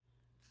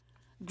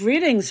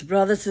Greetings,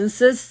 brothers and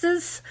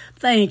sisters.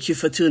 Thank you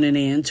for tuning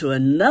in to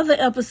another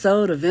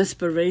episode of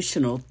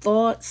Inspirational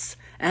Thoughts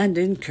and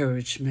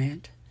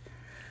Encouragement.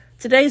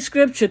 Today's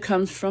scripture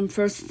comes from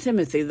 1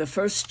 Timothy, the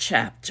first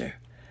chapter,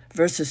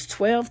 verses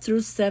 12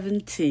 through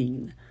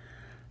 17.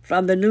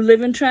 From the New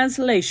Living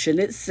Translation,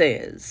 it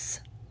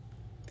says,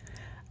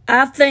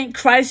 I thank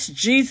Christ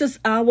Jesus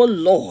our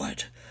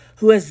Lord,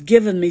 who has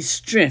given me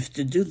strength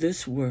to do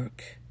this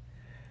work.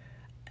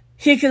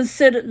 He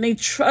considered me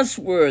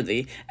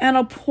trustworthy and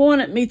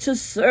appointed me to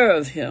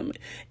serve him,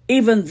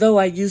 even though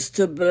I used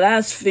to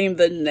blaspheme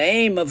the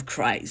name of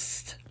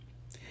Christ.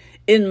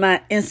 In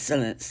my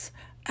insolence,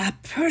 I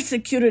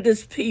persecuted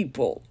his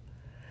people,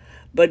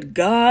 but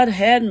God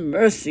had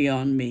mercy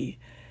on me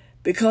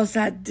because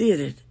I did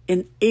it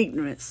in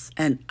ignorance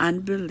and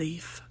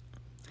unbelief.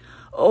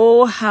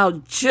 Oh, how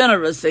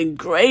generous and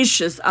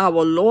gracious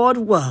our Lord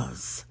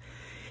was.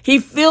 He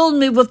filled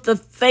me with the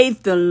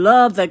faith and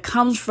love that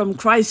comes from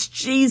Christ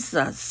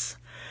Jesus.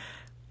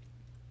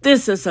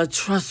 This is a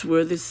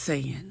trustworthy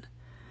saying,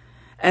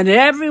 and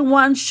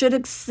everyone should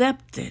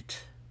accept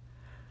it.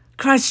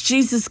 Christ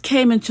Jesus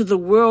came into the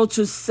world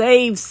to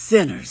save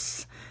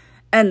sinners,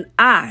 and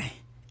I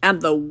am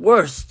the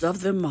worst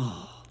of them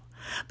all.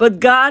 But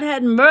God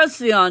had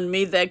mercy on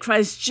me that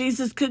Christ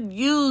Jesus could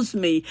use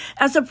me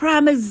as a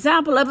prime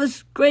example of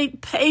his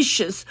great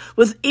patience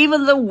with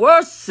even the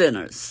worst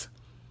sinners.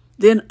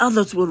 Then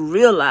others will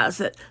realize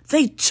that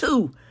they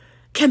too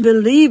can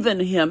believe in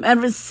him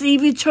and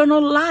receive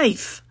eternal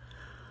life.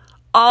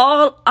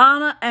 All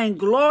honor and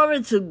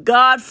glory to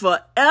God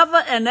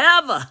forever and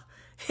ever.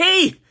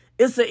 He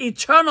is the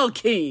eternal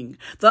King,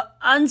 the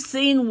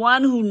unseen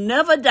one who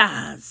never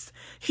dies.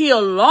 He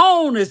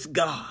alone is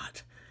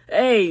God.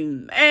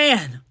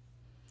 Amen.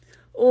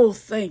 Oh,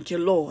 thank you,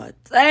 Lord.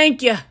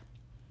 Thank you.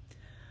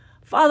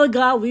 Father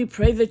God, we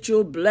pray that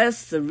you'll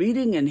bless the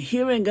reading and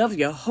hearing of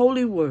your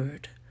holy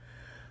word.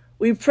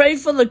 We pray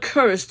for the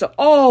courage to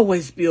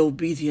always be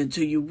obedient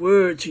to your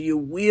word, to your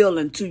will,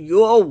 and to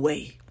your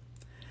way.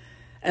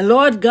 And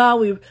Lord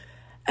God, we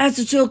ask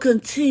that you'll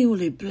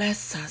continually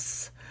bless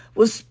us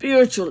with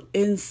spiritual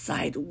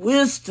insight,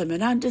 wisdom,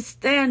 and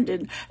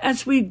understanding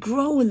as we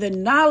grow in the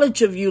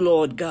knowledge of you,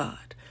 Lord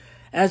God,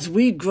 as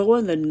we grow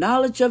in the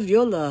knowledge of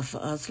your love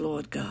for us,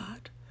 Lord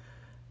God.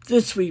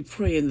 This we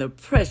pray in the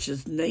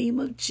precious name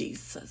of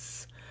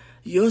Jesus,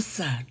 your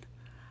Son,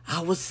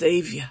 our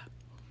Savior.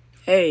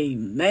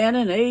 Amen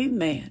and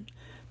amen.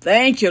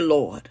 Thank you,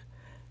 Lord.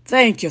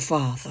 Thank you,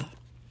 Father.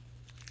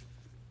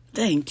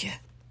 Thank you.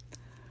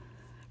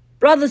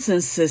 Brothers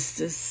and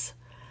sisters,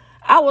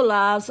 our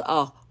lives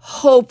are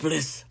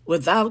hopeless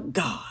without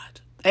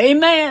God.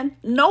 Amen.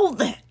 Know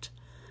that.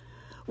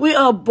 We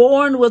are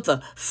born with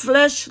a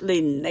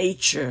fleshly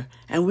nature,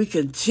 and we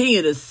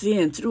continue to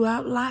sin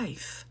throughout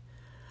life.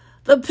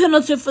 The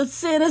penalty for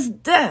sin is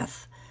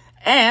death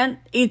and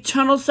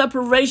eternal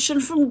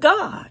separation from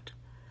God.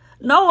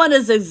 No one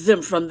is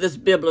exempt from this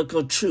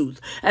biblical truth,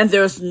 and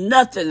there's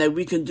nothing that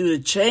we can do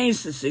to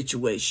change the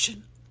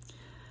situation.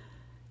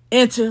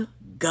 Enter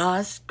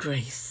God's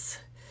grace,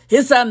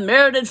 his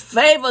unmerited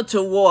favor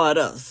toward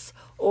us.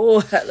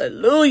 Oh,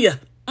 hallelujah.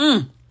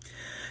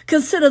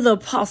 Consider the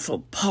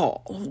Apostle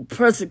Paul, who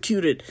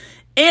persecuted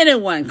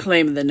anyone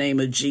claiming the name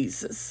of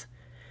Jesus.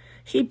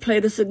 He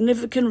played a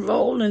significant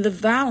role in the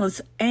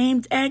violence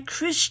aimed at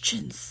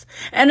Christians.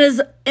 And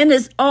in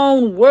his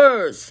own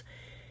words,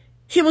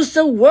 he was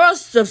the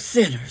worst of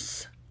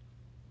sinners.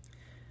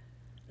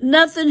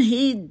 Nothing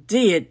he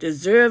did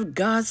deserved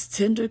God's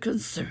tender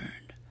concern.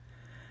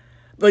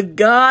 But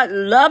God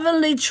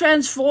lovingly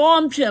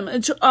transformed him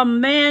into a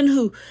man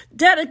who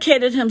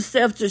dedicated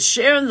himself to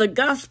sharing the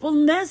gospel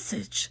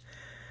message.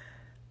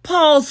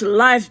 Paul's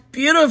life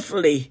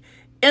beautifully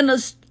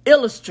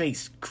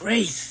illustrates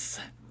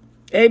grace.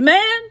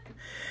 Amen?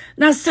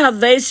 Now,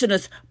 salvation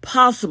is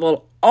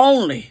possible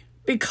only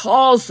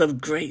because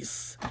of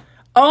grace.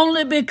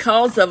 Only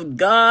because of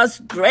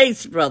God's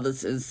grace,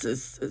 brothers and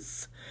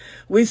sisters.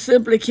 We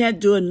simply can't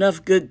do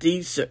enough good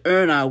deeds to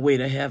earn our way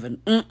to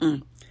heaven.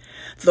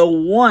 The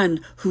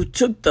one who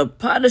took the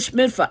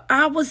punishment for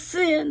our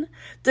sin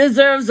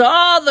deserves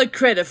all the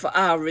credit for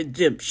our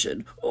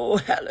redemption. Oh,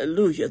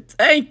 hallelujah.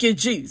 Thank you,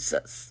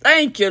 Jesus.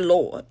 Thank you,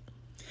 Lord.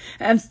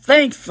 And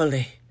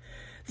thankfully,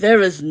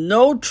 there is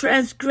no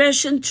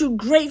transgression too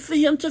great for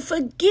him to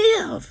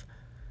forgive.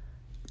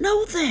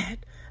 Know that.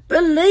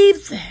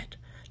 Believe that.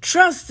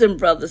 Trust him,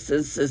 brothers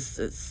and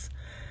sisters.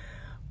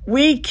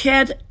 We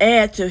can't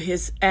add to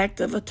his act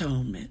of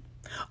atonement.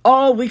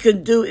 All we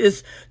can do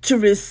is to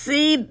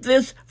receive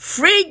this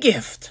free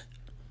gift.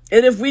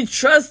 And if we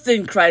trust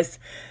in Christ,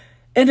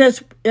 and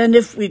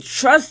if we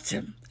trust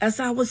him as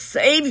our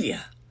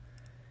Savior,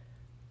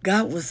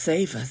 God will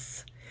save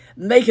us,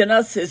 making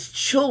us his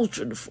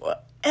children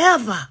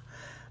forever.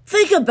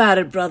 Think about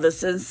it,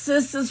 brothers and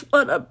sisters.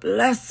 What a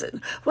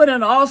blessing. What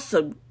an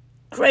awesome,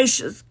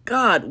 gracious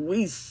God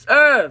we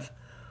serve.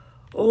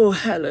 Oh,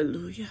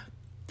 hallelujah.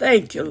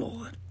 Thank you,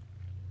 Lord.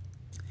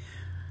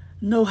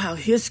 Know how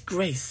his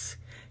grace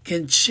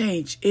can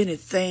change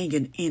anything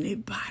and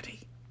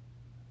anybody.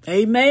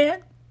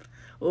 Amen.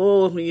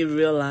 Oh, when you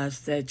realize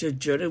that your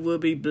journey will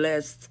be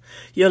blessed,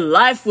 your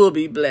life will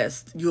be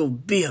blessed, you'll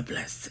be a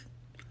blessing.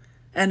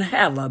 And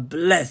have a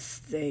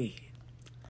blessed day.